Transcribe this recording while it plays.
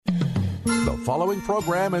The following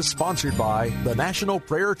program is sponsored by the National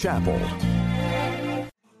Prayer Chapel.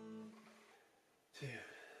 2,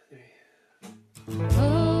 3.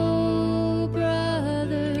 Oh,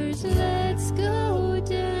 brothers, let's go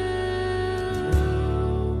down.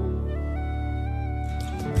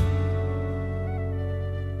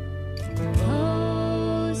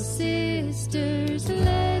 Oh, sisters,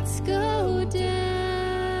 let's go down.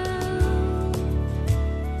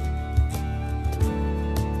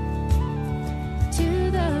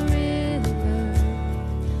 To the river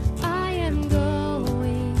I am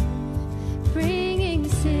going, bringing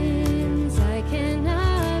sins I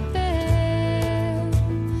cannot bear.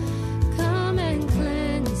 Come and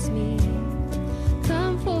cleanse me,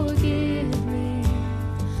 come forgive me.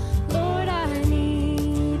 Lord, I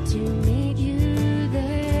need to meet you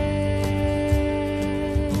there.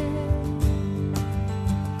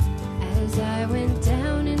 As I went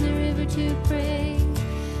down in the river to pray,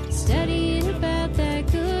 studying about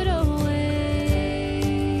that good old way.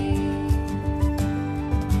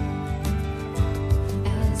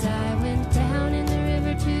 As I went down in the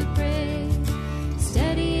river to pray,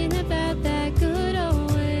 studying about that good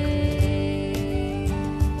old way.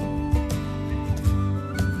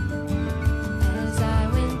 As I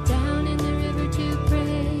went down in the river to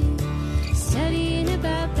pray, studying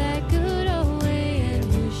about that good old way. And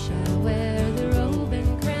who shall wear the robe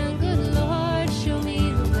and crown? Good Lord, show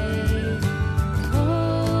me the way.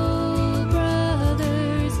 Oh,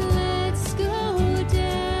 brothers, let's go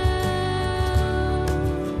down.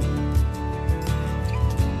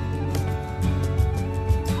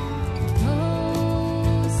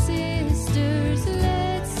 Oh, sisters,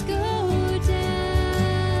 let's go down.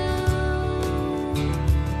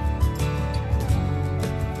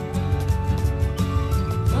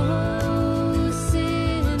 Oh,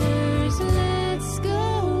 sinners, let's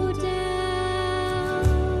go down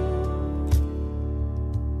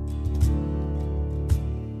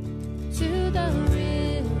to the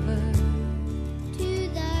river. To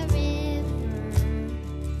the river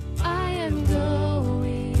I am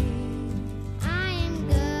going. I am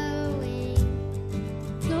going.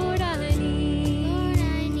 Lord, I need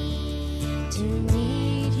to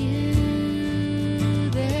meet you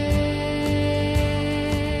there.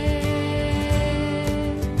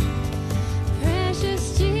 Precious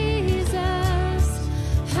Jesus,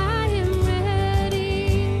 I am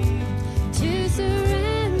ready to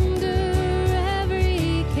surrender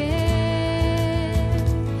every care.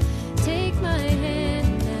 Take my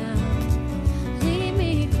hand now, lead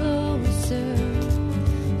me closer.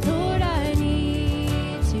 Lord, I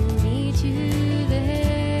need to meet you there.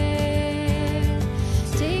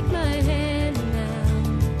 Take my hand now,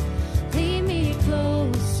 lead me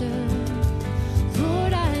closer.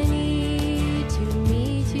 Lord, I need to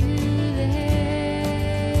meet you there.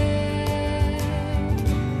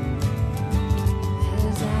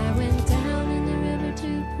 As I went down in the river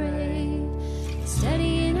to pray,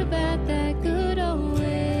 studying about that good old way.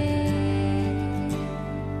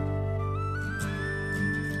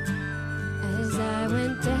 As I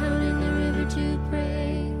went down in the river to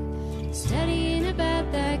pray, studying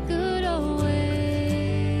about that good old way.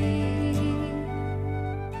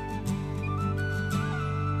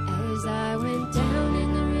 As I went down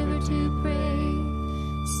in the river to pray,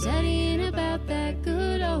 studying about that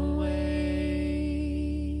good old way.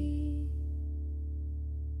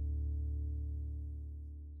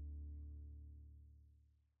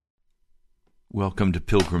 Welcome to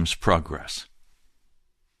Pilgrim's Progress.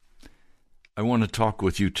 I want to talk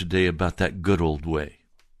with you today about that good old way.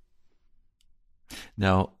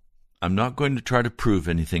 Now, I'm not going to try to prove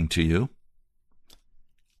anything to you.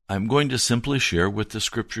 I'm going to simply share what the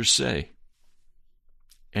Scriptures say.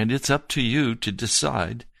 And it's up to you to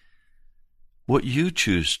decide what you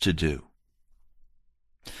choose to do.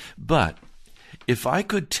 But if I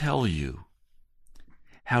could tell you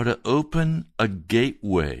how to open a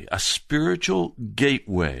gateway, a spiritual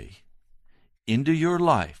gateway into your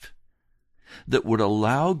life that would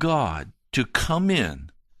allow God to come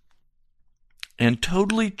in and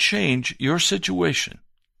totally change your situation,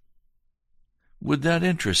 would that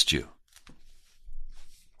interest you?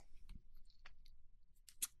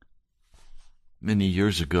 Many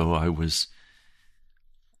years ago, I was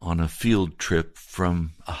on a field trip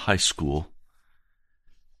from a high school,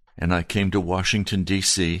 and I came to Washington,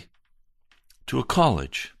 D.C., to a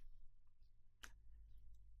college.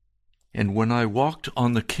 And when I walked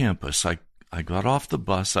on the campus, I got off the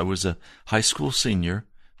bus. I was a high school senior,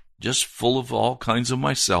 just full of all kinds of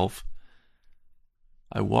myself.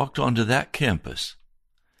 I walked onto that campus.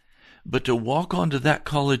 But to walk onto that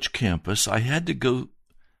college campus, I had to go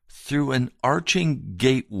through an arching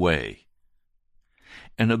gateway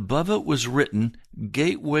and above it was written,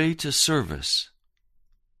 Gateway to Service.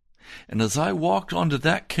 And as I walked onto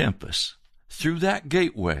that campus, through that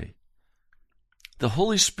gateway, the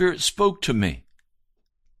Holy Spirit spoke to me.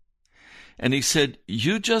 And he said,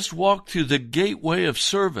 you just walked through the gateway of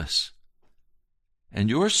service, and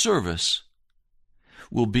your service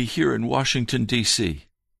will be here in Washington, D.C.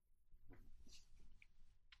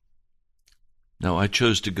 Now, I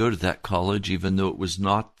chose to go to that college, even though it was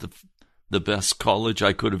not the best college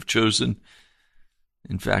I could have chosen.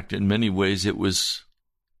 In fact, in many ways, it was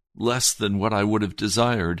less than what I would have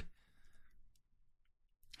desired.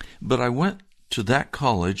 But I went to that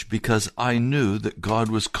college because I knew that God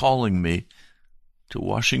was calling me to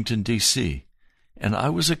Washington, D.C., and I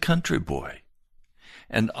was a country boy,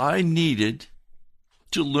 and I needed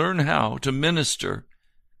to learn how to minister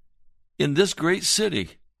in this great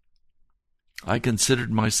city. I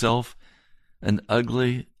considered myself an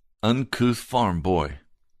ugly, uncouth farm boy.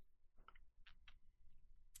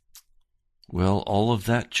 Well, all of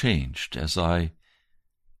that changed as I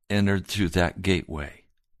entered through that gateway.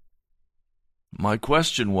 My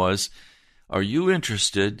question was, are you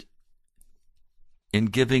interested in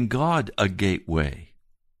giving God a gateway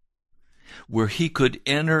where He could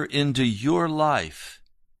enter into your life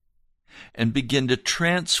and begin to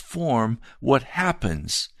transform what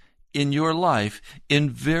happens in your life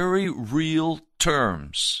in very real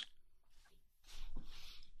terms?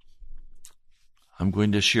 I'm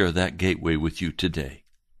going to share that gateway with you today.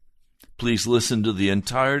 Please listen to the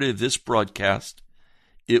entirety of this broadcast.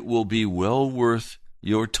 It will be well worth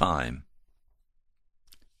your time.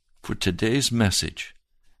 For today's message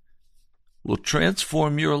will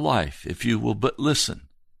transform your life if you will but listen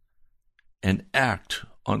and act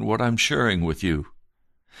on what I'm sharing with you.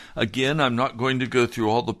 Again, I'm not going to go through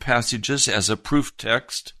all the passages as a proof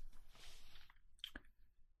text.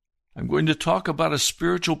 I'm going to talk about a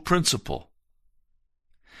spiritual principle.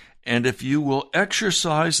 And if you will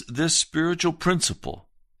exercise this spiritual principle,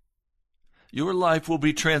 your life will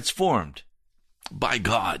be transformed by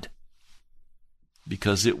God,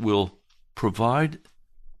 because it will provide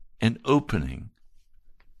an opening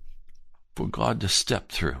for God to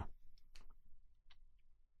step through.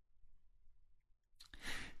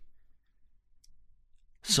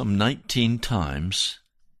 Some 19 times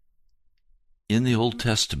in the Old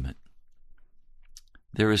Testament,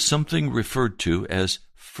 there is something referred to as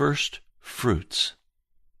first fruits.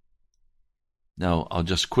 Now, I'll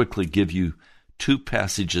just quickly give you two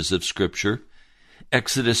passages of Scripture.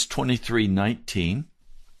 Exodus 23:19.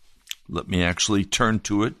 Let me actually turn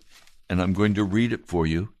to it, and I'm going to read it for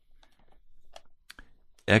you.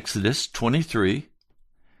 Exodus 23,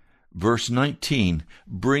 verse 19.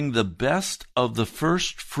 Bring the best of the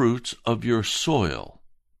first fruits of your soil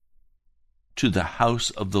to the house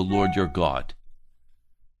of the Lord your God.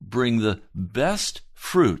 Bring the best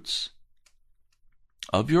fruits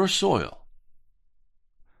of your soil,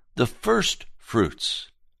 the first fruits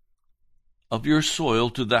of your soil,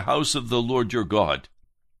 to the house of the Lord your God.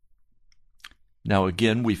 Now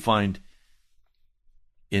again, we find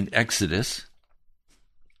in Exodus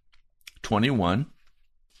 21,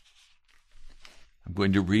 I'm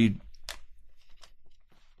going to read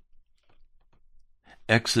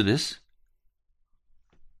Exodus.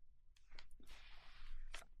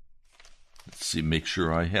 Let's see, make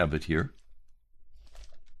sure I have it here.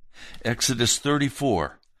 Exodus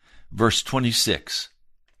 34, verse 26.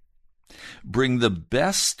 Bring the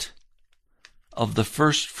best of the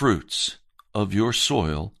first fruits of your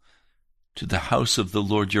soil to the house of the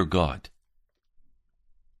Lord your God.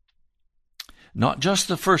 Not just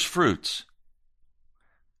the first fruits,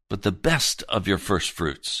 but the best of your first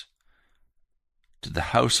fruits to the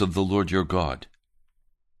house of the Lord your God.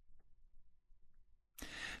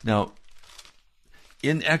 Now,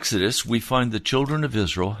 in Exodus, we find the children of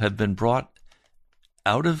Israel have been brought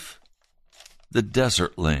out of the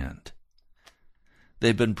desert land.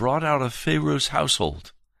 They've been brought out of Pharaoh's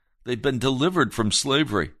household. They've been delivered from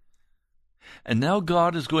slavery. And now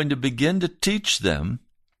God is going to begin to teach them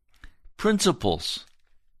principles,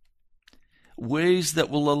 ways that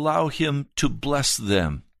will allow Him to bless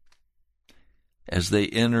them as they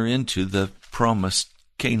enter into the promised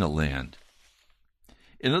Canaan land.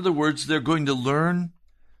 In other words, they're going to learn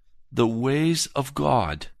the ways of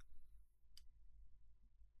God.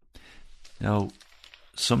 Now,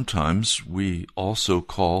 sometimes we also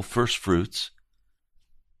call first fruits,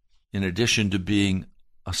 in addition to being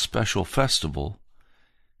a special festival,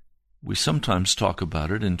 we sometimes talk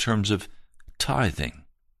about it in terms of tithing.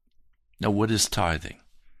 Now, what is tithing?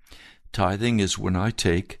 Tithing is when I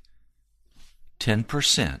take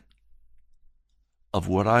 10% of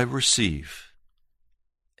what I receive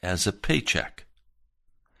as a paycheck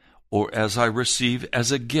or as I receive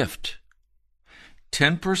as a gift.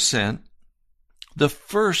 10%, the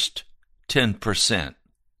first 10%,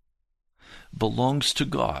 belongs to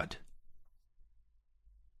God.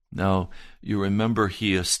 Now, you remember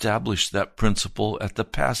he established that principle at the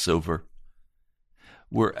Passover,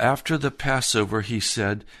 where after the Passover he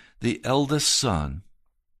said, the eldest son,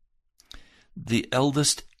 the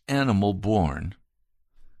eldest animal born,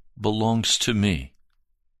 belongs to me.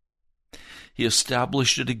 He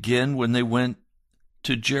established it again when they went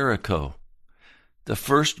to Jericho, the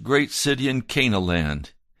first great city in Canaan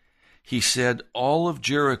land. He said, all of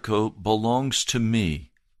Jericho belongs to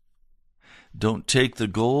me. Don't take the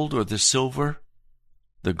gold or the silver,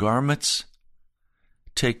 the garments.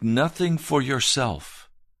 Take nothing for yourself.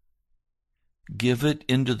 Give it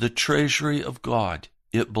into the treasury of God.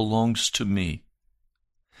 It belongs to me.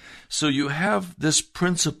 So you have this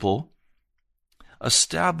principle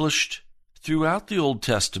established throughout the Old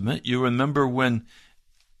Testament. You remember when,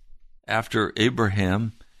 after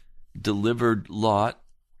Abraham delivered Lot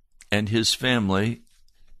and his family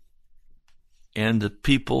and the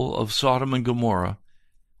people of Sodom and Gomorrah,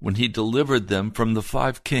 when he delivered them from the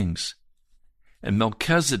 5 kings, and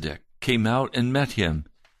Melchizedek came out and met him,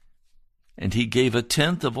 and he gave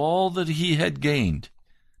 1/10 of all that he had gained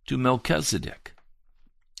to Melchizedek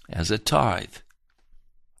as a tithe.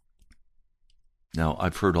 Now,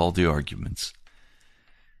 I've heard all the arguments,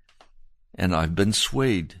 and I've been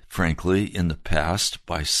swayed, frankly, in the past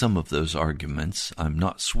by some of those arguments. I'm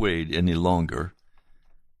not swayed any longer.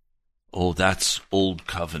 Oh, that's old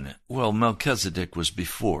covenant. Well, Melchizedek was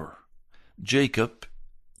before. Jacob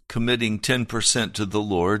committing 10% to the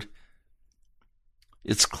Lord.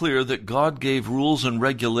 It's clear that God gave rules and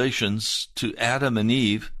regulations to Adam and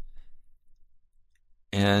Eve,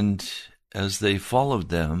 and as they followed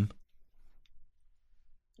them,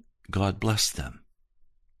 God blessed them.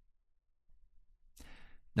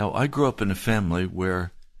 Now, I grew up in a family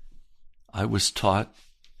where I was taught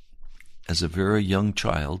as a very young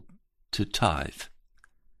child to tithe.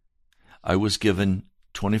 I was given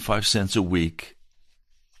 25 cents a week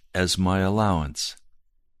as my allowance.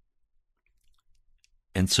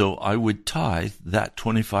 And so I would tithe that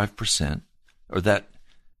 25%, or that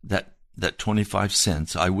 25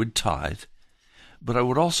 cents I would tithe, but I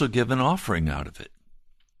would also give an offering out of it.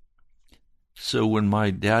 So when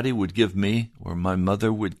my daddy would give me, or my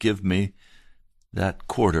mother would give me that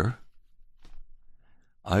quarter,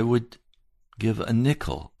 I would give a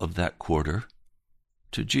nickel of that quarter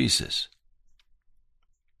to Jesus.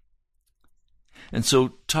 And so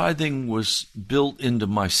tithing was built into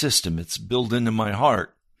my system. It's built into my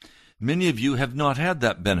heart. Many of you have not had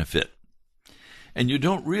that benefit. And you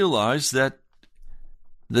don't realize that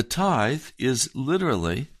the tithe is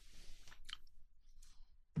literally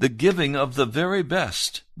the giving of the very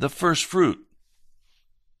best, the first fruit.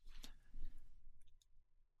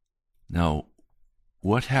 Now,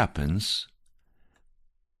 what happens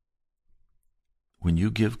when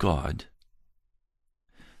you give God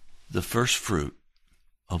the first fruit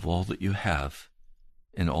of all that you have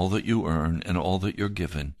and all that you earn and all that you're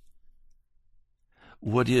given?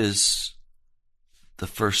 What is the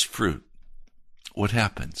first fruit? What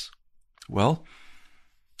happens? Well,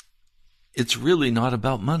 it's really not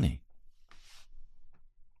about money.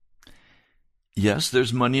 Yes,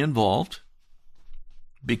 there's money involved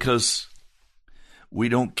because we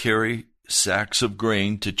don't carry sacks of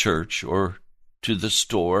grain to church or to the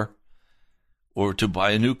store or to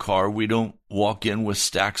buy a new car. We don't walk in with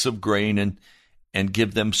stacks of grain and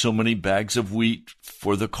give them so many bags of wheat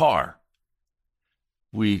for the car.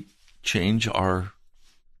 We change our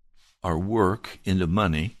work into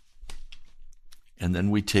money, and then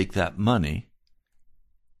we take that money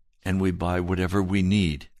and we buy whatever we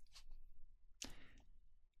need.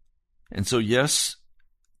 And so, yes,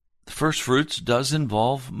 the first fruits does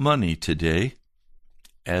involve money today,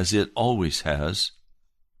 as it always has.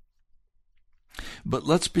 But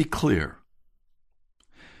let's be clear.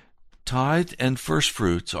 Tithe and first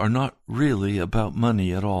fruits are not really about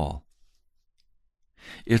money at all.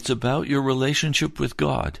 It's about your relationship with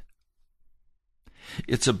God.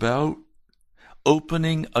 It's about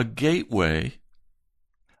opening a gateway,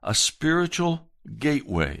 a spiritual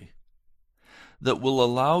gateway, that will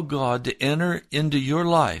allow God to enter into your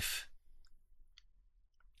life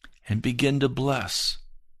and begin to bless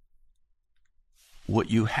what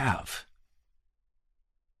you have.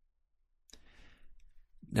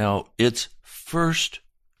 Now, it's first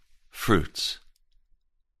fruits.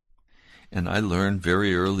 And I learned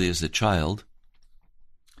very early as a child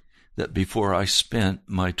that before I spent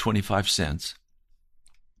my 25 cents,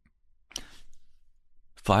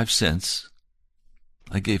 5 cents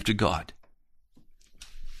I gave to God.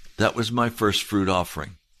 That was my first fruit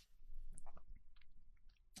offering.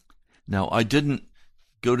 Now, I didn't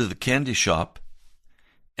go to the candy shop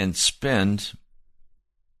and spend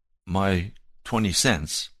my 20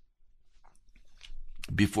 cents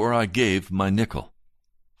before I gave my nickel.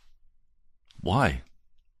 Why?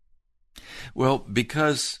 Well,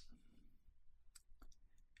 because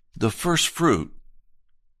the first fruit,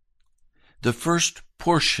 the first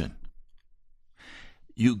portion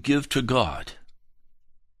you give to God.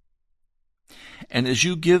 And as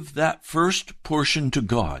you give that first portion to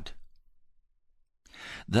God,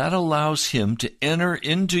 that allows Him to enter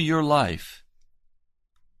into your life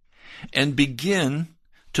and begin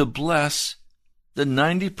to bless the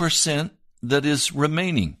 90% that is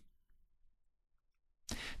remaining.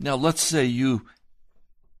 Now, let's say you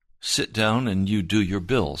sit down and you do your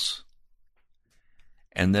bills,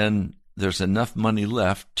 and then there's enough money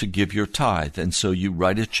left to give your tithe, and so you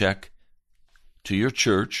write a check to your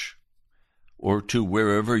church or to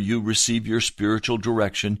wherever you receive your spiritual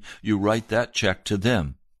direction. You write that check to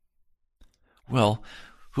them. Well,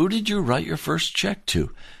 who did you write your first check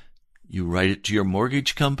to? You write it to your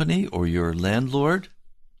mortgage company or your landlord?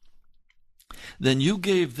 Then you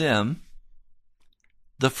gave them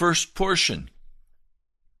the first portion.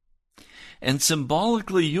 And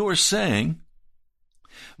symbolically you are saying,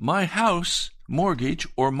 my house mortgage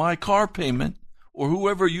or my car payment or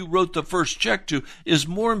whoever you wrote the first check to is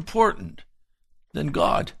more important than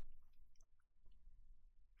God.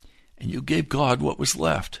 And you gave God what was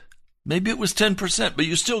left. Maybe it was 10%, but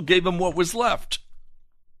you still gave Him what was left.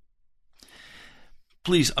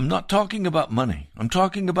 Please, I'm not talking about money. I'm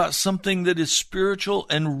talking about something that is spiritual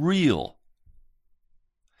and real.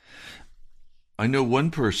 I know one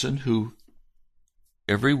person who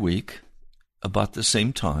every week, about the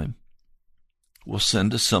same time, will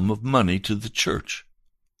send a sum of money to the church.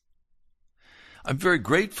 I'm very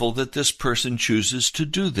grateful that this person chooses to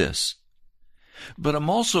do this. But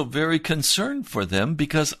I'm also very concerned for them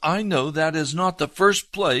because I know that is not the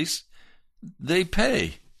first place they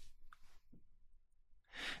pay.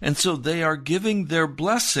 And so they are giving their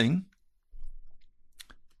blessing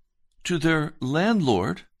to their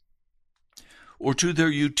landlord or to their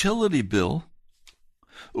utility bill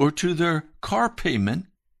or to their car payment.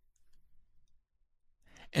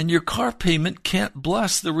 And your car payment can't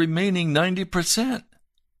bless the remaining 90%.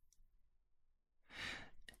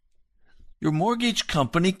 Your mortgage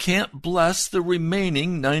company can't bless the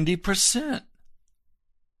remaining 90%.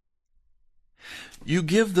 You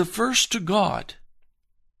give the first to God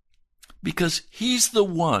because He's the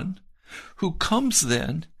one who comes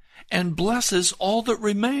then and blesses all that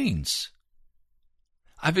remains.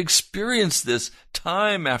 I've experienced this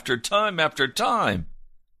time after time after time.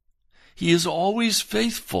 He is always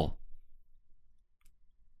faithful.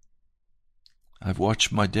 I've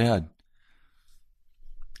watched my dad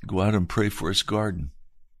go out and pray for his garden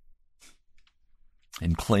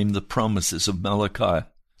and claim the promises of Malachi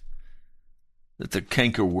that the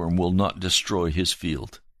cankerworm will not destroy his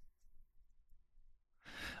field.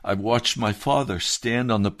 I've watched my father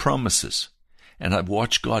stand on the promises, and I've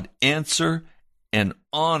watched God answer and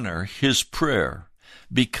honor his prayer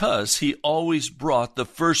because he always brought the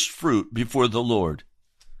first fruit before the Lord.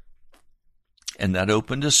 And that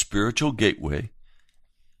opened a spiritual gateway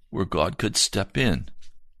where God could step in.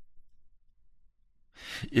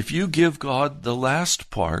 If you give God the last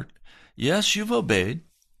part, yes, you've obeyed,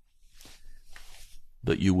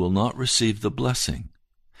 but you will not receive the blessing.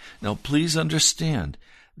 Now, please understand,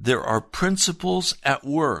 there are principles at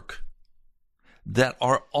work that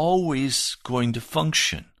are always going to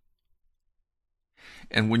function.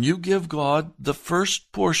 And when you give God the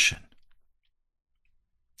first portion,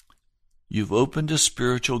 you've opened a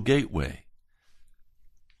spiritual gateway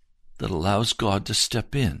that allows God to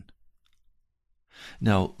step in.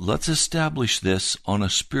 Now, let's establish this on a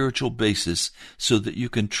spiritual basis so that you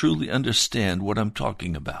can truly understand what I'm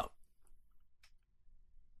talking about.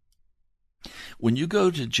 When you go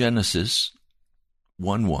to Genesis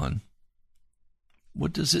 1:1,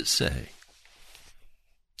 what does it say?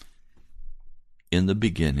 In the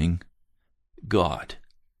beginning, God.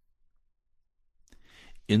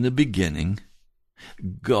 In the beginning,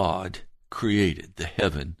 God created the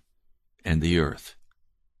heaven and the earth.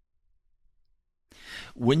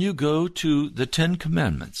 When you go to the Ten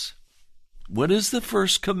Commandments, what is the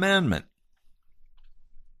first commandment?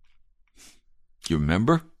 Do you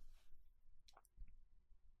remember?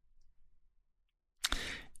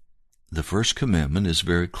 The first commandment is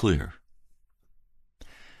very clear.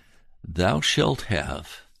 Thou shalt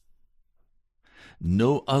have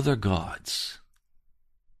no other gods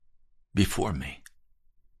before me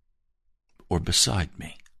or beside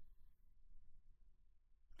me.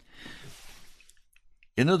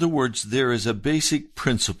 In other words, there is a basic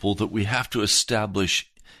principle that we have to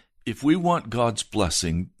establish if we want God's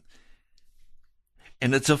blessing,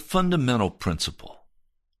 and it's a fundamental principle.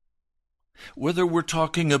 Whether we're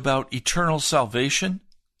talking about eternal salvation,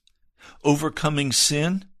 overcoming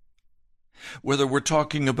sin, whether we're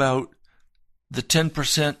talking about the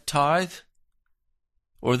 10% tithe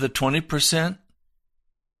or the 20%,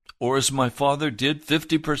 or as my father did,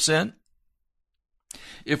 50%,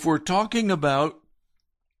 if we're talking about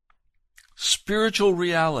spiritual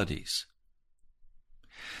realities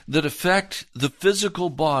that affect the physical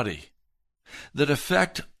body, that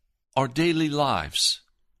affect our daily lives,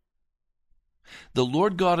 the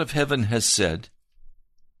Lord God of heaven has said,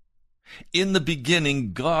 in the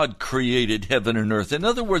beginning, God created heaven and earth. In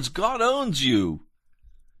other words, God owns you.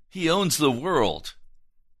 He owns the world.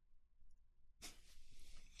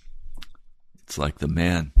 It's like the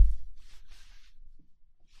man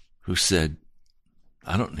who said,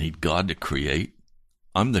 I don't need God to create.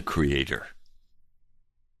 I'm the creator.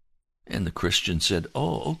 And the Christian said,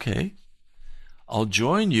 oh, okay. I'll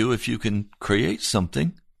join you if you can create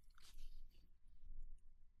something.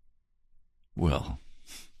 Well,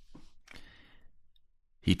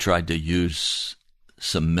 he tried to use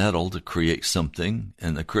some metal to create something,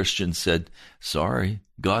 and the Christian said, sorry,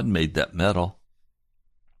 God made that metal.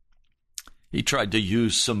 He tried to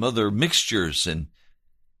use some other mixtures, and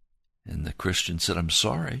the Christian said, I'm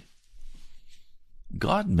sorry,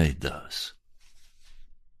 God made those.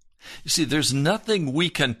 You see, there's nothing we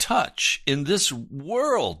can touch in this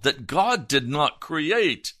world that God did not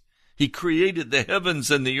create. He created the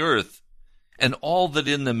heavens and the earth and all that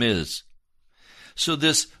in them is. So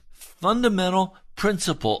this fundamental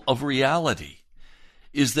principle of reality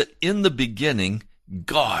is that in the beginning,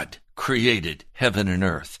 God created heaven and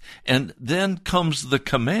earth. And then comes the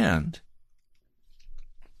command,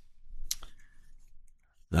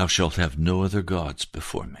 thou shalt have no other gods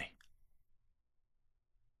before me.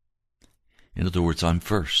 In other words, I'm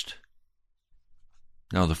first.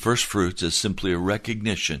 Now, the first fruits is simply a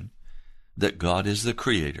recognition that God is the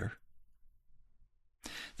creator.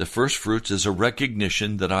 The first fruits is a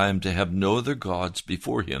recognition that I am to have no other gods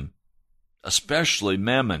before him, especially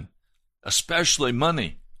mammon, especially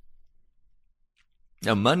money.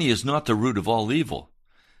 Now, money is not the root of all evil.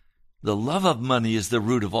 The love of money is the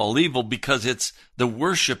root of all evil because it's the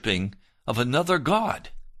worshiping of another god.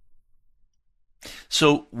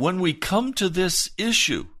 So when we come to this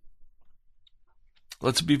issue,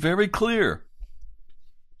 let's be very clear.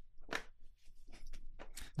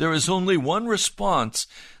 There is only one response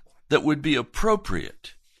that would be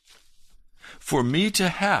appropriate for me to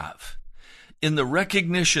have in the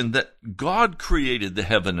recognition that God created the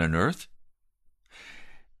heaven and earth.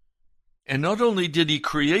 And not only did he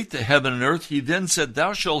create the heaven and earth, he then said,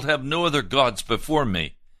 thou shalt have no other gods before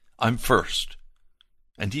me. I'm first.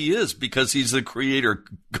 And he is, because he's the creator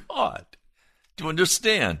God. Do you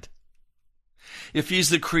understand? If he's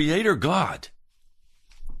the creator God,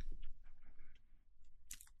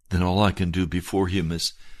 then all I can do before him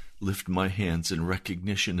is lift my hands in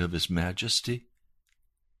recognition of his majesty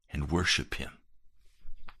and worship him.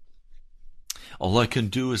 All I can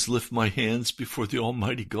do is lift my hands before the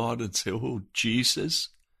Almighty God and say, oh, Jesus,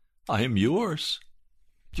 I am yours.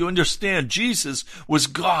 Do you understand? Jesus was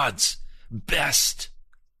God's best.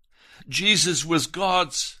 Jesus was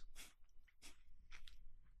God's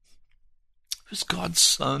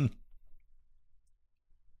son.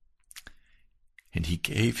 And he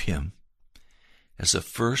gave him as a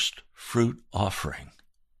first fruit offering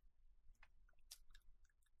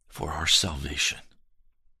for our salvation.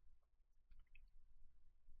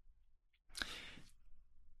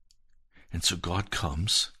 And so God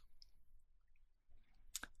comes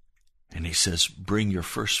and he says, bring your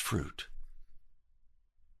first fruit.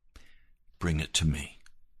 Bring it to me.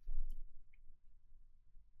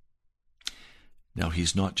 Now,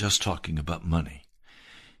 he's not just talking about money.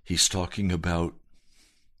 He's talking about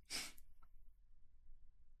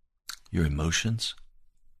your emotions.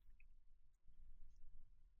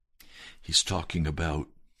 He's talking about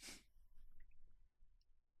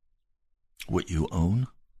what you own,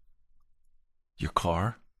 your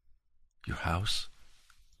car, your house,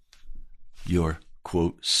 your,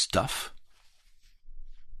 quote, stuff.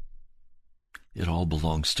 It all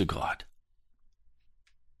belongs to God.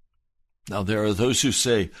 Now, there are those who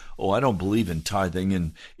say, oh, I don't believe in tithing.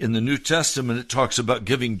 And in the New Testament, it talks about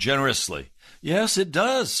giving generously. Yes, it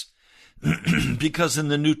does. Because in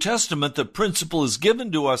the New Testament, the principle is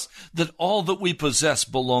given to us that all that we possess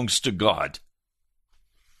belongs to God.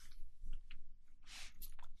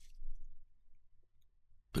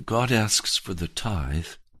 But God asks for the tithe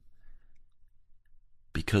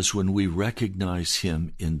because when we recognize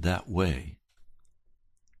him in that way,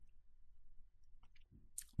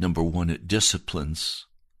 number one, it disciplines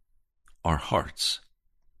our hearts.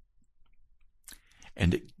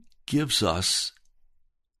 And it gives us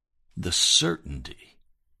the certainty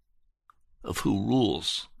of who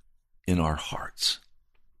rules in our hearts.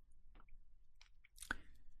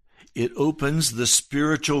 It opens the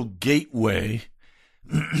spiritual gateway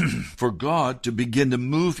for God to begin to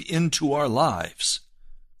move into our lives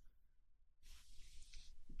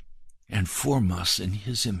and form us in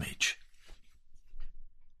his image.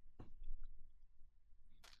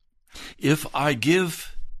 If I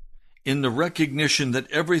give in the recognition that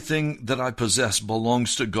everything that I possess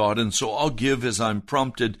belongs to God, and so I'll give as I'm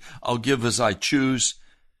prompted, I'll give as I choose,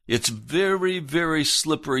 it's very, very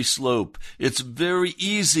slippery slope. It's very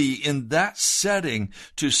easy in that setting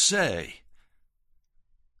to say,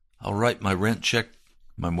 I'll write my rent check,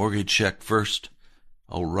 my mortgage check first.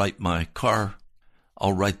 I'll write my car.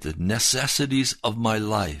 I'll write the necessities of my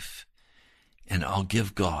life. And I'll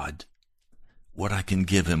give God what I can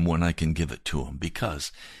give him when I can give it to him,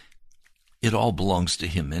 because it all belongs to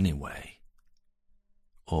him anyway.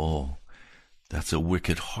 Oh, that's a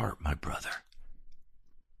wicked heart, my brother.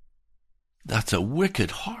 That's a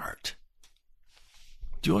wicked heart.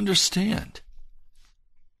 Do you understand?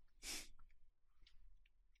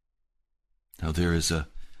 Now, there is a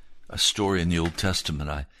story in the Old Testament.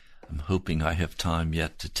 I'm hoping I have time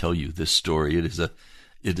yet to tell you this story. It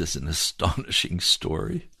is an astonishing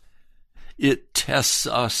story. It tests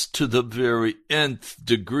us to the very nth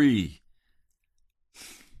degree.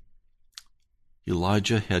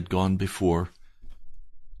 Elijah had gone before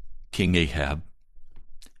King Ahab,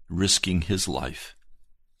 risking his life,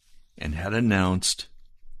 and had announced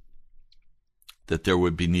that there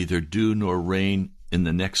would be neither dew nor rain in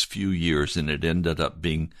the next few years, and it ended up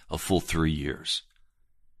being a full 3 years.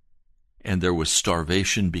 And there was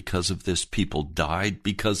starvation because of this. People died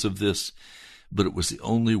because of this, but it was the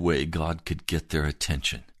only way God could get their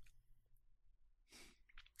attention.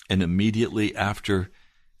 And immediately after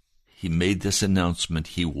he made this announcement,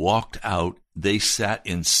 he walked out. They sat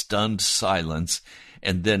in stunned silence,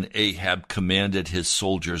 and then Ahab commanded his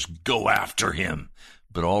soldiers, go after him.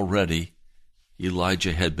 But already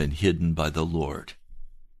Elijah had been hidden by the Lord.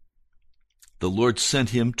 The Lord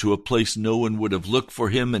sent him to a place no one would have looked for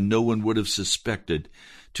him and no one would have suspected,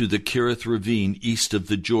 to the Kerith ravine east of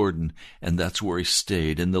the Jordan, and that's where he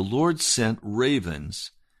stayed. And the Lord sent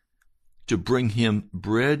ravens to bring him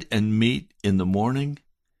bread and meat in the morning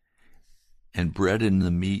and bread and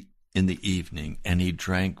the meat in the evening, and he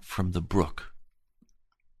drank from the brook.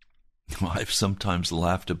 I've sometimes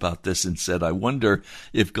laughed about this and said, I wonder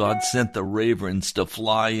if God sent the ravens to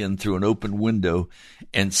fly in through an open window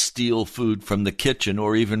and steal food from the kitchen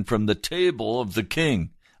or even from the table of the king.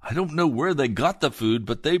 I don't know where they got the food,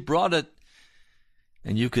 but they brought it.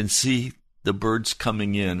 And you can see the birds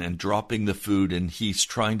coming in and dropping the food, and he's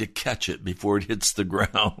trying to catch it before it hits the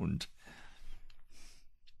ground.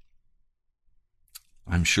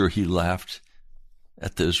 I'm sure he laughed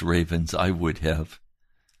at those ravens. I would have.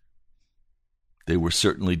 They were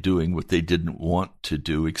certainly doing what they didn't want to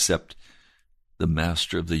do, except the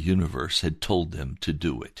master of the universe had told them to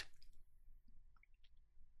do it.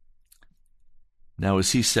 Now,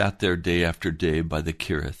 as he sat there day after day by the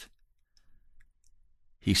Kerith,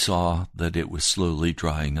 he saw that it was slowly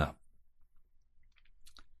drying up.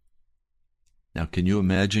 Now, can you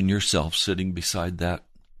imagine yourself sitting beside that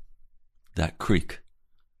creek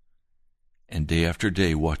and day after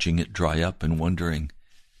day watching it dry up and wondering,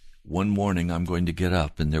 one morning I'm going to get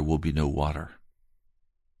up and there will be no water?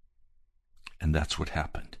 And that's what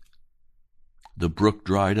happened. The brook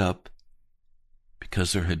dried up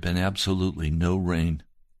because there had been absolutely no rain.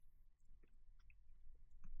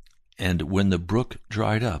 And when the brook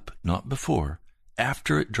dried up, not before,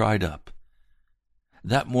 after it dried up,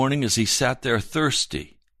 that morning as he sat there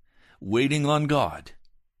thirsty, waiting on God,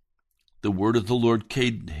 the word of the Lord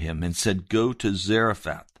came to him and said, go to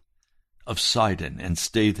Zarephath of Sidon and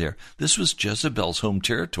stay there. This was Jezebel's home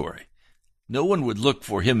territory. No one would look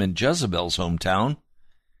for him in Jezebel's hometown.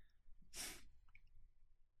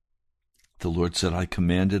 The Lord said, I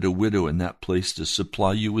commanded a widow in that place to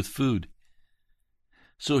supply you with food.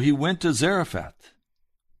 So he went to Zarephath.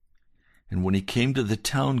 And when he came to the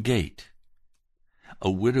town gate, a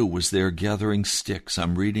widow was there gathering sticks.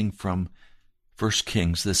 I'm reading from 1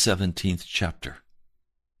 Kings, the 17th chapter.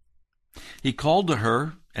 He called to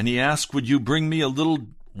her, and he asked, would you bring me a little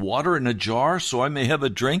water in a jar so I may have a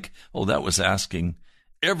drink? Oh, that was asking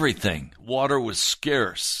everything. Water was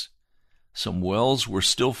scarce. Some wells were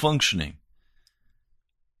still functioning.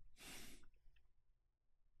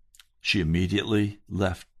 She immediately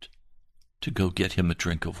left to go get him a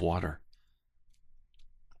drink of water.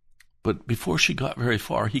 But before she got very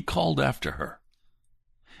far, he called after her,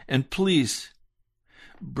 "And please,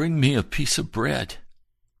 bring me a piece of bread."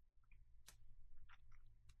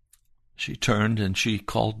 She turned and she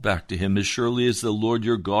called back to him, "As surely as the Lord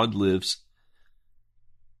your God lives,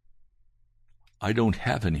 I don't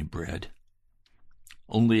have any bread.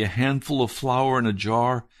 Only a handful of flour in a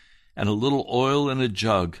jar and a little oil in a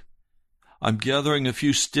jug. I'm gathering a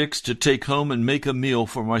few sticks to take home and make a meal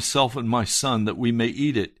for myself and my son, that we may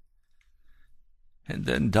eat it and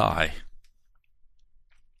then die."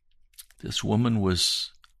 This woman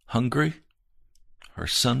was hungry. Her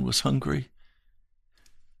son was hungry.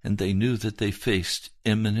 And they knew that they faced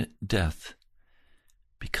imminent death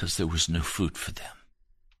because there was no food for them.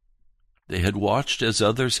 They had watched as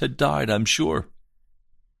others had died, I'm sure.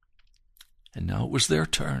 And now it was their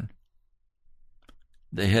turn.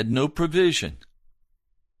 They had no provision.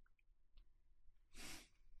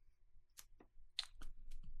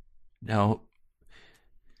 Now,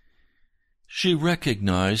 she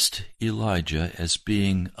recognized Elijah as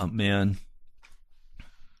being a man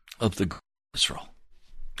of the Israel.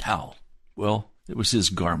 How? Well, it was his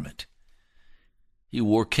garment. He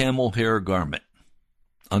wore camel hair garment.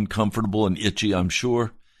 Uncomfortable and itchy, I'm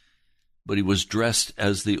sure, but he was dressed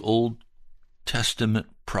as the Old Testament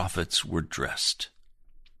prophets were dressed.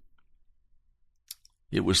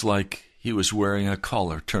 It was like he was wearing a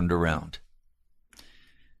collar turned around.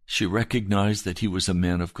 She recognized that he was a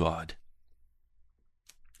man of God.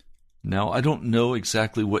 Now, I don't know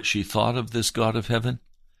exactly what she thought of this God of heaven,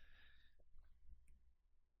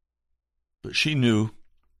 but she knew,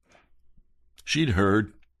 she'd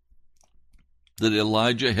heard that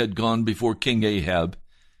Elijah had gone before King Ahab.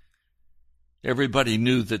 Everybody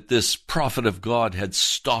knew that this prophet of God had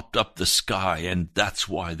stopped up the sky, and that's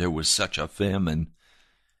why there was such a famine,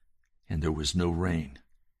 and there was no rain.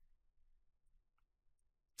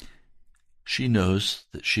 She knows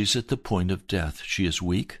that she's at the point of death. She is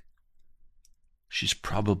weak. She's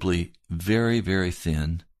probably very, very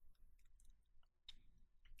thin.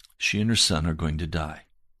 She and her son are going to die.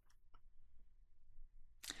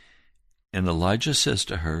 And Elijah says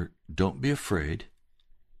to her, "Don't be afraid."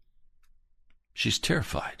 She's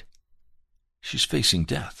terrified. She's facing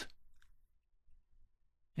death.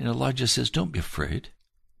 And Elijah says, "Don't be afraid.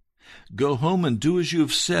 Go home and do as you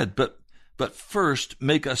have said, but first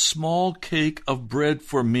make a small cake of bread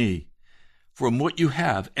for me from what you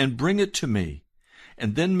have, and bring it to me,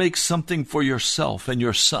 and then make something for yourself and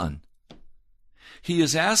your son." He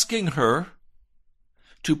is asking her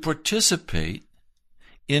to participate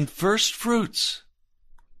in first fruits.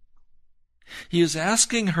 He is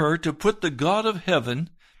asking her to put the God of heaven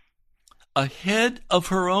ahead of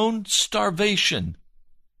her own starvation.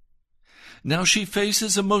 Now she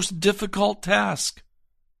faces a most difficult task.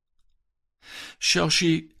 Shall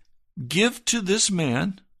she give to this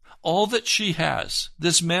man all that she has,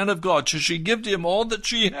 this man of God? Shall she give to him all that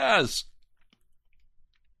she has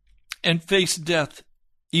and face death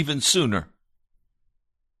even sooner?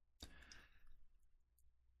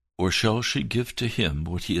 Or shall she give to him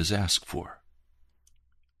what he has asked for?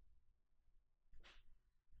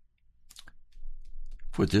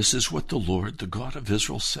 For this is what the Lord, the God of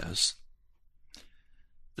Israel, says: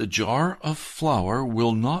 "The jar of flour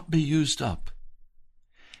will not be used up,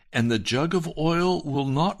 and the jug of oil will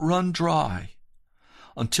not run dry,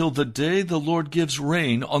 until the day the Lord gives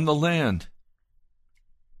rain on the land."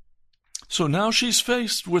 So now she's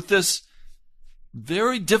faced with this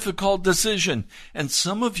very difficult decision. And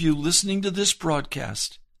some of you listening to this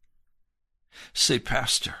broadcast say,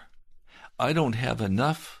 "Pastor, I don't have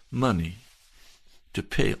enough money to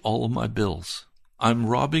pay all of my bills. I'm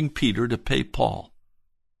robbing Peter to pay Paul.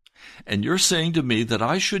 And you're saying to me that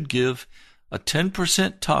I should give a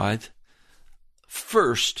 10% tithe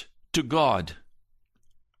first to God."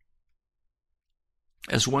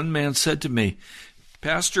 As one man said to me,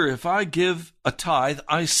 "Pastor, if I give a tithe,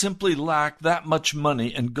 I simply lack that much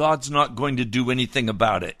money, and God's not going to do anything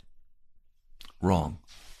about it." Wrong.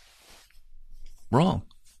 Wrong.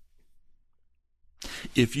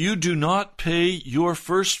 If you do not pay your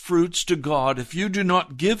first fruits to God, if you do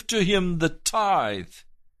not give to him the tithe,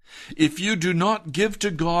 if you do not give to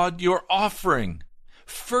God your offering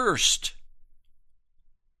first,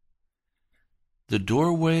 the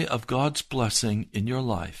doorway of God's blessing in your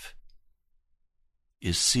life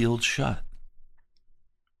is sealed shut.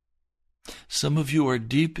 Some of you are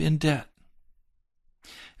deep in debt,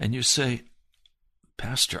 and you say,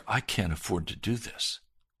 "Pastor, I can't afford to do this."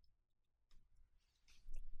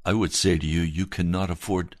 I would say to you, you cannot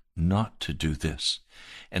afford not to do this.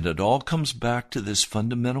 And it all comes back to this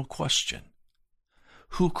fundamental question.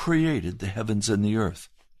 Who created the heavens and the earth?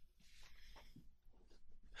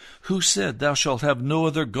 Who said, "Thou shalt have no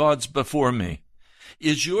other gods before me"?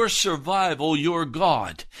 Is your survival your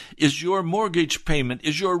God? Is your mortgage payment?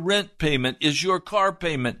 Is your rent payment? Is your car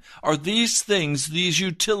payment? Are these things, these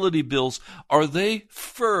utility bills, are they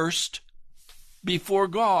first before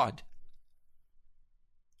God?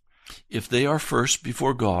 If they are first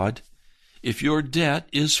before God, if your debt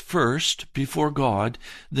is first before God,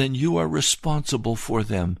 then you are responsible for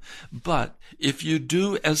them. But if you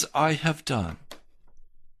do as I have done,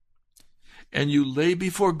 and you lay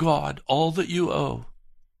before God all that you owe,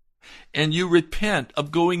 and you repent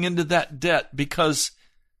of going into that debt because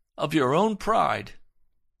of your own pride,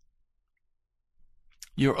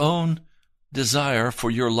 your own desire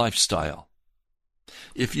for your lifestyle,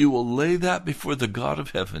 if you will lay that before the God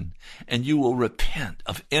of heaven, and you will repent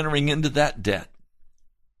of entering into that debt,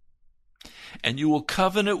 and you will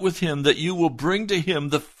covenant with him that you will bring to him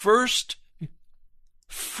the first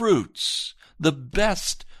fruits, the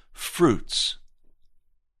best fruits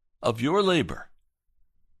of your labor,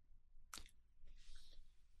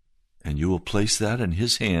 and you will place that in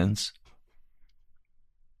his hands,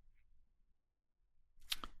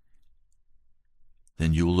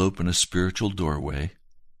 then you will open a spiritual doorway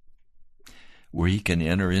where he can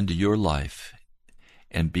enter into your life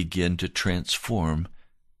and begin to transform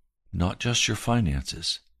not just your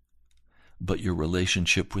finances, but your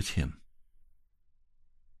relationship with him.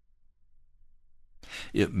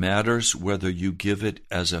 It matters whether you give it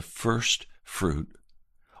as a first fruit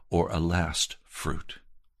or a last fruit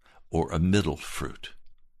or a middle fruit.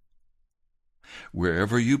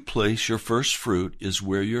 Wherever you place your first fruit is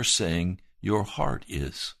where you're saying your heart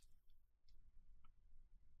is.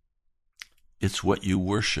 It's what you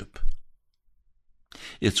worship.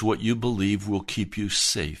 It's what you believe will keep you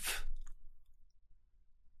safe.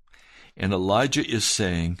 And Elijah is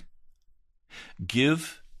saying,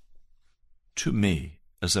 give to me,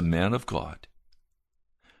 as a man of God,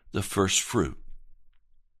 the first fruit,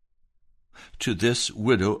 to this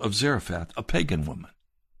widow of Zarephath, a pagan woman.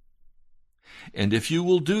 And if you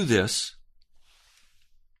will do this,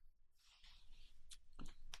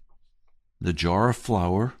 the jar of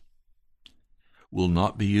flour will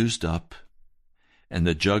not be used up, and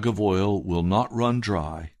the jug of oil will not run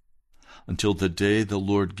dry until the day the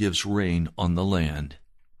Lord gives rain on the land.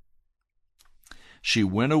 She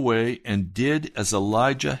went away and did as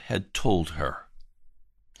Elijah had told her.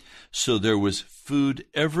 So there was food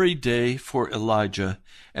every day for Elijah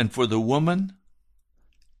and for the woman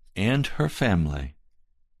and her family.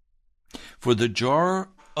 For the jar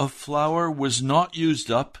of flour was not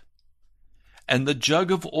used up, and the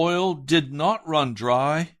jug of oil did not run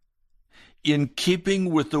dry, in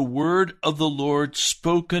keeping with the word of the Lord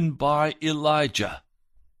spoken by Elijah.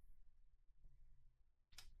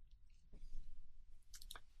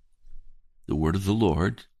 The word of the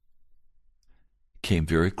Lord came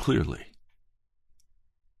very clearly.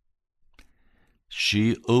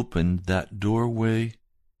 She opened that doorway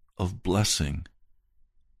of blessing,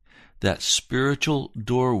 that spiritual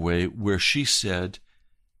doorway where she said,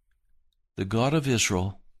 the God of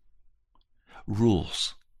Israel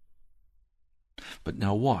rules. But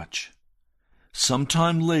now watch.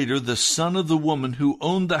 Sometime later, the son of the woman who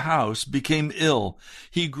owned the house became ill.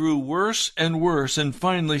 He grew worse and worse and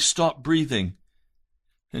finally stopped breathing.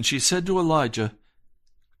 And she said to Elijah,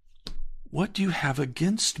 "What do you have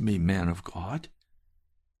against me, man of God?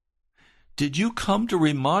 Did you come to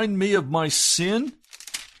remind me of my sin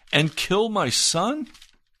and kill my son?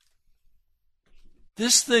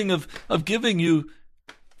 This thing of giving you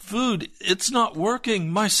food, it's not working.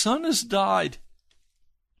 My son has died."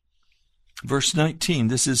 Verse 19,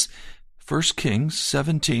 this is 1 Kings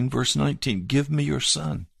 17, verse 19. Give me your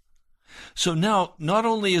son. So now, not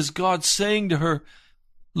only is God saying to her,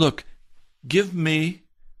 look, give me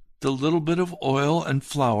the little bit of oil and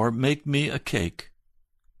flour, make me a cake.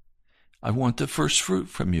 I want the first fruit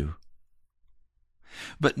from you.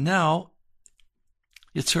 But now,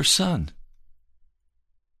 it's her son.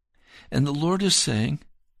 And the Lord is saying,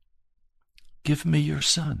 give me your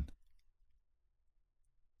son.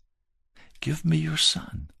 Give me your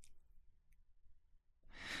son.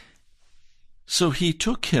 So he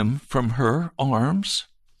took him from her arms,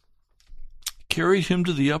 carried him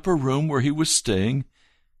to the upper room where he was staying,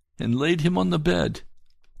 and laid him on the bed.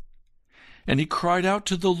 And he cried out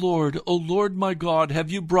to the Lord, O Lord my God, have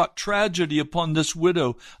you brought tragedy upon this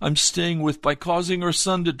widow I'm staying with by causing her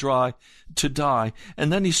son to die?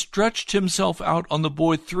 And then he stretched himself out on the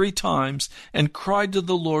boy 3 times and cried to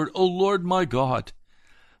the Lord, O Lord my God,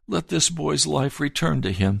 let this boy's life return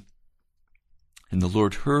to him. And the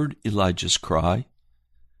Lord heard Elijah's cry.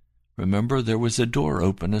 Remember, there was a door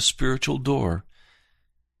open, a spiritual door.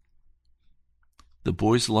 The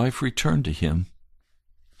boy's life returned to him,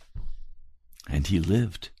 and he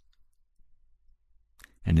lived.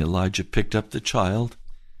 And Elijah picked up the child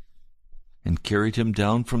and carried him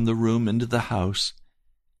down from the room into the house.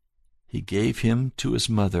 He gave him to his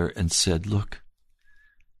mother and said, Look,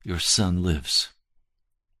 your son lives.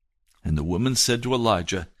 And the woman said to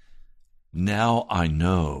Elijah, Now I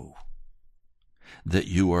know that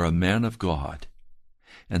you are a man of God,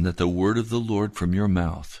 and that the word of the Lord from your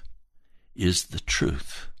mouth is the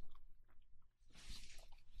truth.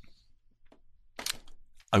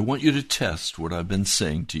 I want you to test what I've been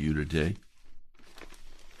saying to you today.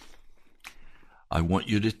 I want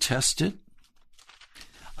you to test it.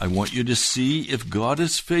 I want you to see if God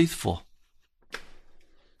is faithful.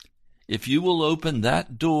 If you will open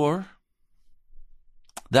that door,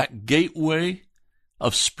 that gateway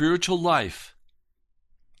of spiritual life,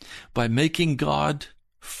 by making God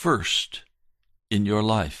first in your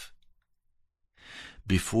life,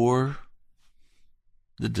 before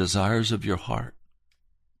the desires of your heart,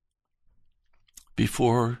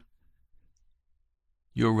 before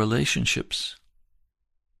your relationships.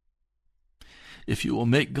 If you will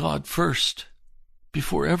make God first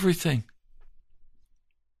before everything,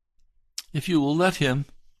 if you will let him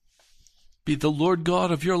be the Lord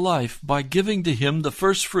God of your life by giving to him the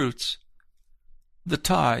first fruits, the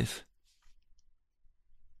tithe,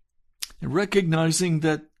 and recognizing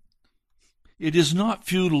that it is not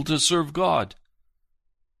futile to serve God,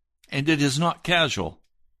 and it is not casual.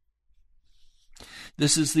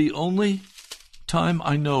 This is the only time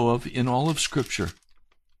I know of in all of Scripture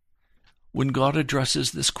when God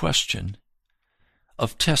addresses this question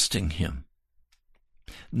of testing him.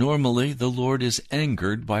 Normally, the Lord is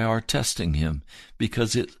angered by our testing him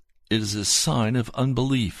because it is a sign of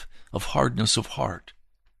unbelief, of hardness of heart.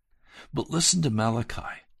 But listen to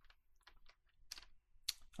Malachi.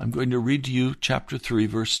 I'm going to read to you chapter 3,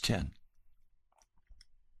 verse 10.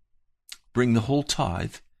 Bring the whole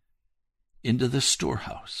tithe into the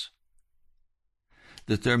storehouse,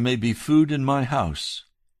 that there may be food in my house.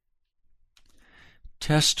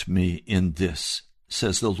 Test me in this,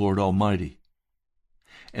 says the Lord Almighty,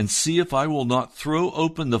 and see if I will not throw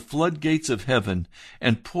open the floodgates of heaven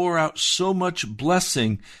and pour out so much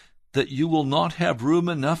blessing that you will not have room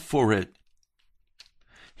enough for it.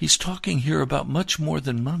 He's talking here about much more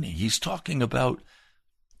than money. He's talking about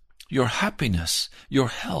your happiness, your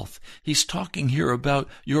health. He's talking here about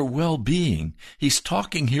your well-being. He's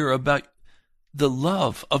talking here about the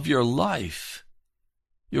love of your life,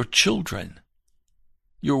 your children,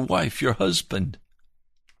 your wife, your husband.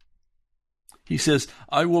 He says,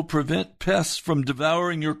 I will prevent pests from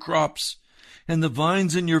devouring your crops, and the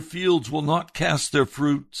vines in your fields will not cast their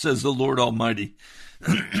fruit, says the Lord Almighty.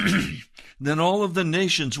 Then all of the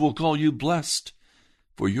nations will call you blessed,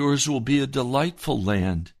 for yours will be a delightful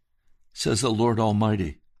land, says the Lord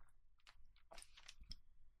Almighty.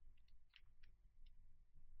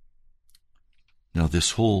 Now,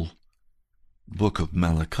 this whole book of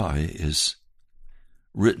Malachi is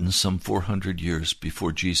written some 400 years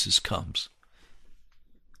before Jesus comes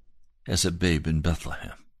as a babe in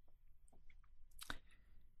Bethlehem.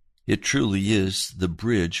 It truly is the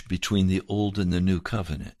bridge between the Old and the New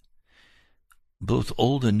Covenant. Both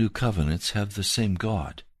Old and New Covenants have the same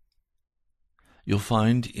God. You'll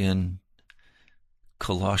find in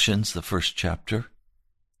Colossians, the 1st chapter,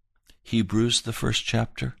 Hebrews, the 1st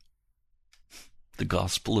chapter, the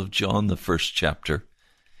Gospel of John, the 1st chapter,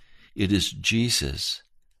 it is Jesus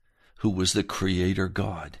who was the Creator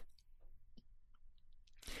God.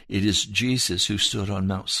 It is Jesus who stood on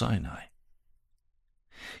Mount Sinai.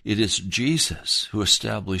 It is Jesus who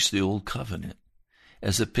established the Old Covenant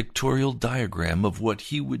as a pictorial diagram of what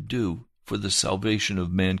he would do for the salvation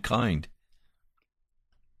of mankind.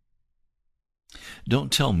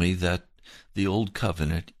 Don't tell me that the Old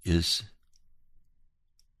Covenant is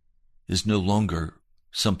no longer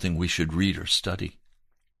something we should read or study.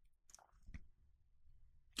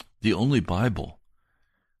 The only Bible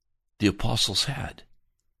the apostles had,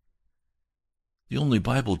 the only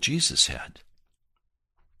Bible Jesus had,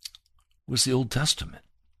 was the Old Testament,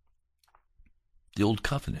 the Old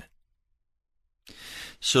Covenant.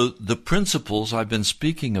 So the principles I've been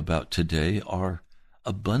speaking about today are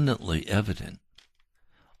abundantly evident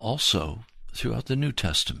also throughout the New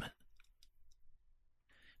Testament.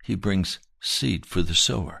 He brings seed for the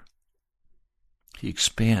sower. He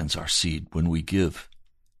expands our seed when we give.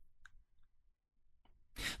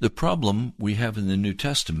 The problem we have in the New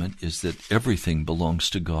Testament is that everything belongs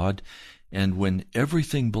to God, and when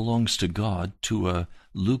everything belongs to God, to a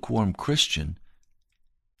lukewarm Christian,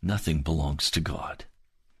 nothing belongs to God.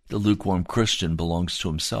 The lukewarm Christian belongs to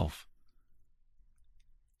himself,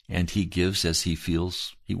 and he gives as he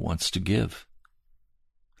feels he wants to give.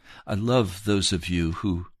 I love those of you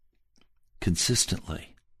who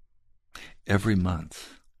consistently, every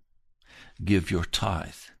month, give your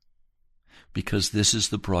tithe, because this is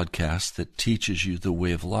the broadcast that teaches you the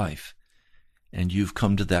way of life, and you've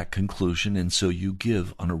come to that conclusion, and so you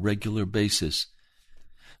give on a regular basis.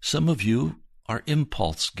 Some of you are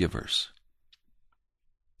impulse givers.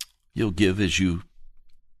 You'll give as you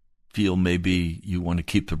feel maybe you want to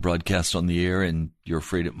keep the broadcast on the air and you're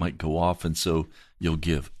afraid it might go off, and so you'll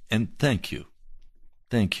give. And thank you.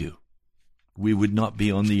 Thank you. We would not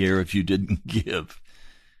be on the air if you didn't give.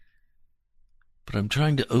 But I'm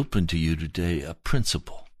trying to open to you today a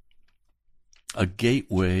principle, a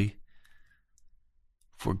gateway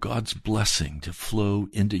for God's blessing to flow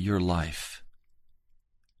into your life,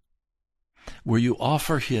 where you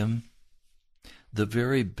offer Him the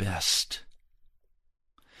very best.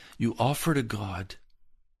 You offer to God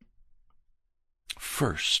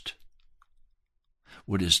first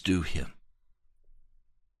what is due Him.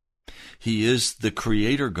 He is the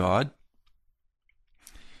Creator God.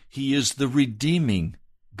 He is the redeeming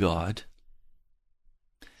God.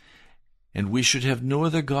 And we should have no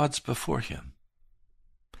other gods before Him,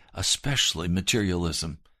 especially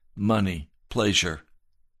materialism, money, pleasure.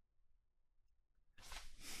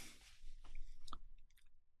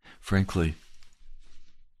 Frankly,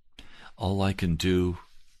 all I can do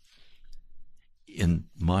in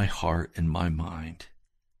my heart and my mind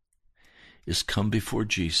is come before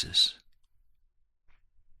Jesus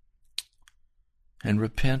and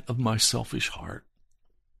repent of my selfish heart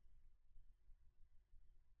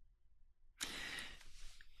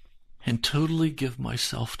and totally give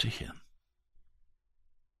myself to Him.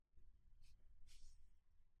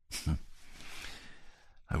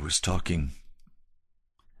 I was talking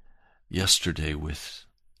yesterday with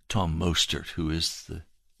Tom Mostert, who is the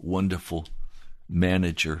wonderful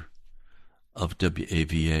manager of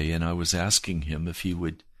WAVA, and I was asking him if he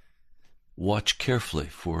would watch carefully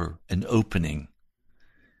for an opening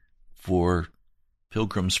for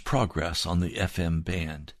Pilgrim's Progress on the FM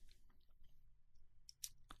band.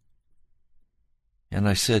 And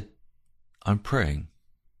I said, I'm praying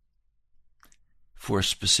for a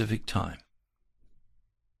specific time.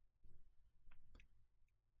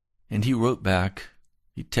 And he wrote back,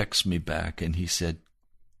 he texted me back, and he said,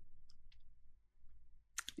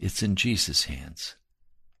 it's in Jesus' hands.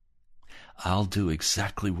 I'll do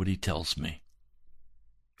exactly what He tells me.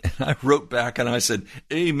 And I wrote back and I said,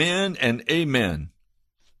 amen and amen.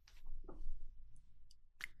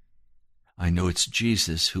 I know it's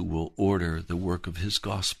Jesus who will order the work of His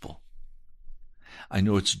gospel. I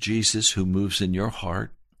know it's Jesus who moves in your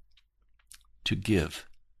heart to give.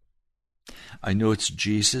 I know it's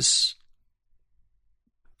Jesus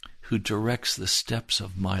who directs the steps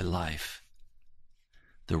of my life,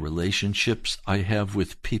 the relationships I have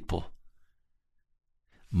with people,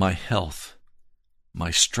 my health, my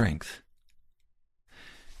strength,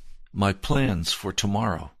 my plans for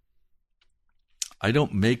tomorrow. I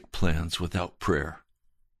don't make plans without prayer.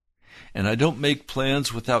 And I don't make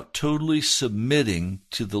plans without totally submitting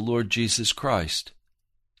to the Lord Jesus Christ.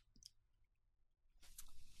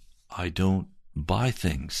 I don't buy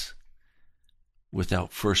things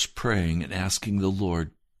without first praying and asking the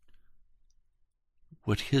Lord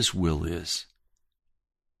what His will is.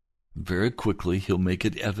 Very quickly, He'll make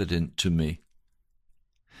it evident to me.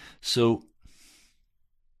 So,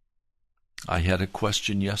 I had a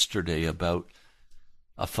question yesterday about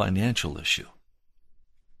a financial issue,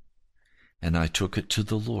 and I took it to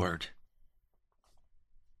the Lord.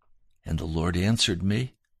 And the Lord answered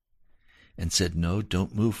me and said, no,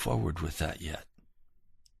 don't move forward with that yet.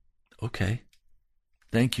 Okay.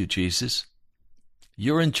 Thank you, Jesus.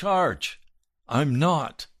 You're in charge. I'm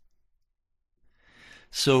not.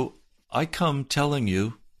 So I come telling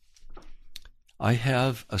you, I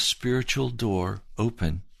have a spiritual door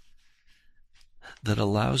open that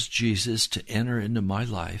allows Jesus to enter into my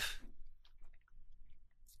life,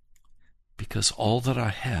 because all that I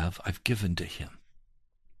have, I've given to Him.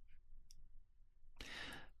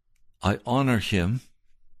 I honor Him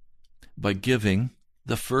by giving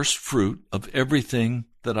the first fruit of everything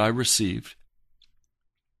that I received.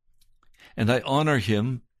 And I honor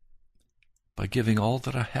Him by giving all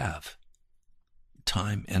that I have,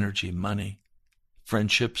 time, energy, money,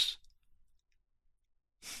 friendships.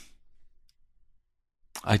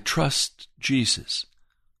 I trust Jesus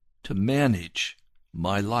to manage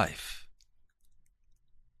my life.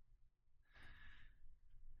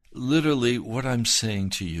 Literally, what I'm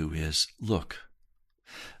saying to you is, look,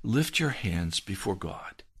 lift your hands before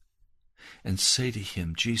God and say to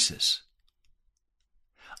him, Jesus,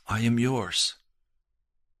 I am yours.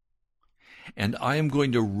 And I am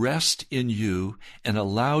going to rest in you and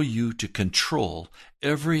allow you to control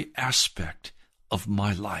every aspect of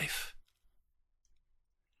my life.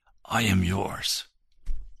 I am yours.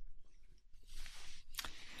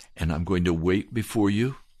 And I'm going to wait before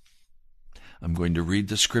you. I'm going to read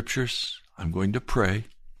the scriptures. I'm going to pray.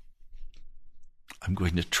 I'm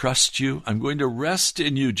going to trust you. I'm going to rest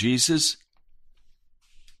in you, Jesus.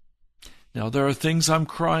 Now, there are things I'm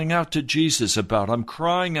crying out to Jesus about. I'm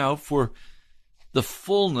crying out for the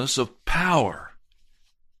fullness of power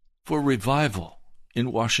for revival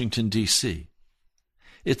in Washington, D.C.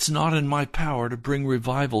 It's not in my power to bring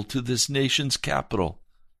revival to this nation's capital,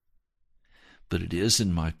 but it is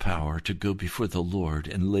in my power to go before the Lord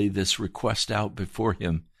and lay this request out before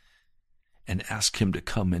him and ask him to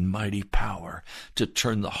come in mighty power to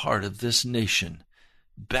turn the heart of this nation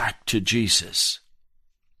back to Jesus.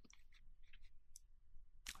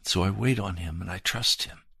 So I wait on him and I trust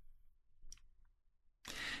him.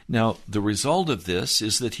 Now, the result of this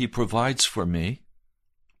is that he provides for me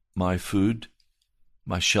my food,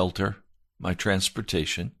 my shelter, my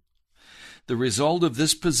transportation. The result of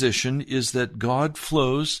this position is that God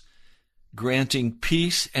flows, granting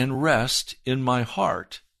peace and rest in my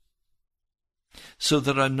heart, so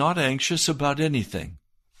that I'm not anxious about anything.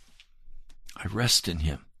 I rest in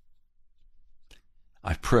him.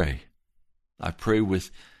 I pray. I pray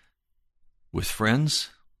with friends,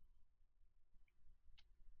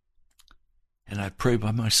 and I pray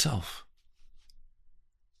by myself.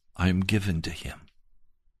 I am given to him.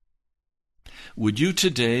 Would you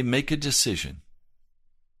today make a decision?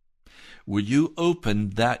 Would you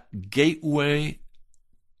open that gateway,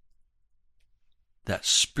 that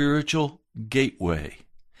spiritual gateway,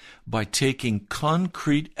 by taking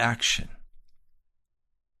concrete action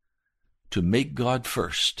to make God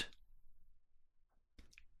first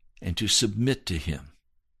and to submit to him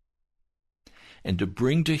and to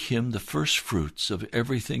bring to him the first fruits of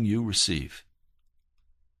everything you receive?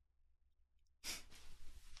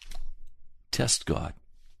 Test God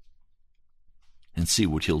and see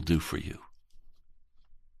what he'll do for you.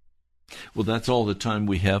 Well, that's all the time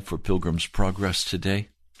we have for Pilgrim's Progress today.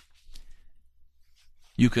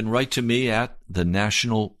 You can write to me at the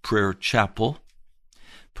National Prayer Chapel,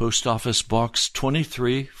 Post Office Box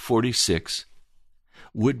 2346,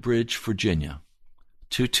 Woodbridge, Virginia,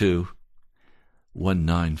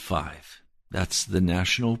 22195. That's the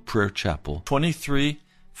National Prayer Chapel,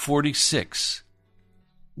 2346,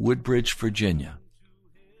 Woodbridge, Virginia,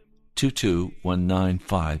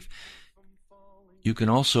 22195. You can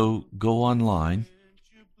also go online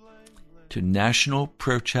to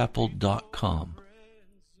nationalprayerchapel.com,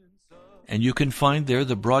 and you can find there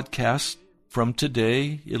the broadcast from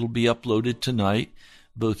today. It'll be uploaded tonight,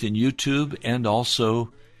 both in YouTube and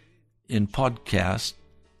also in podcast.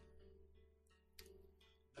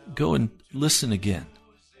 Go and listen again.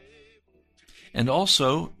 And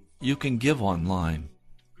also, you can give online.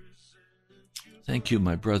 Thank you,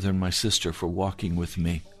 my brother and my sister, for walking with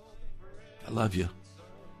me. I love you.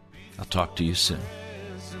 I'll talk to you soon.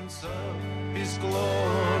 His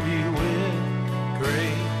glory with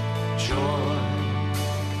great joy,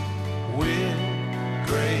 with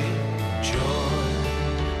great joy,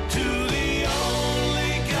 to the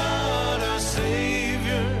only God, our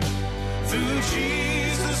Savior, through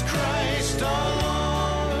Jesus Christ our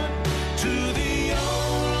Lord, to the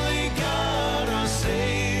only God, our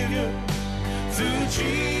Savior, through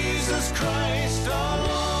Jesus Christ our Lord.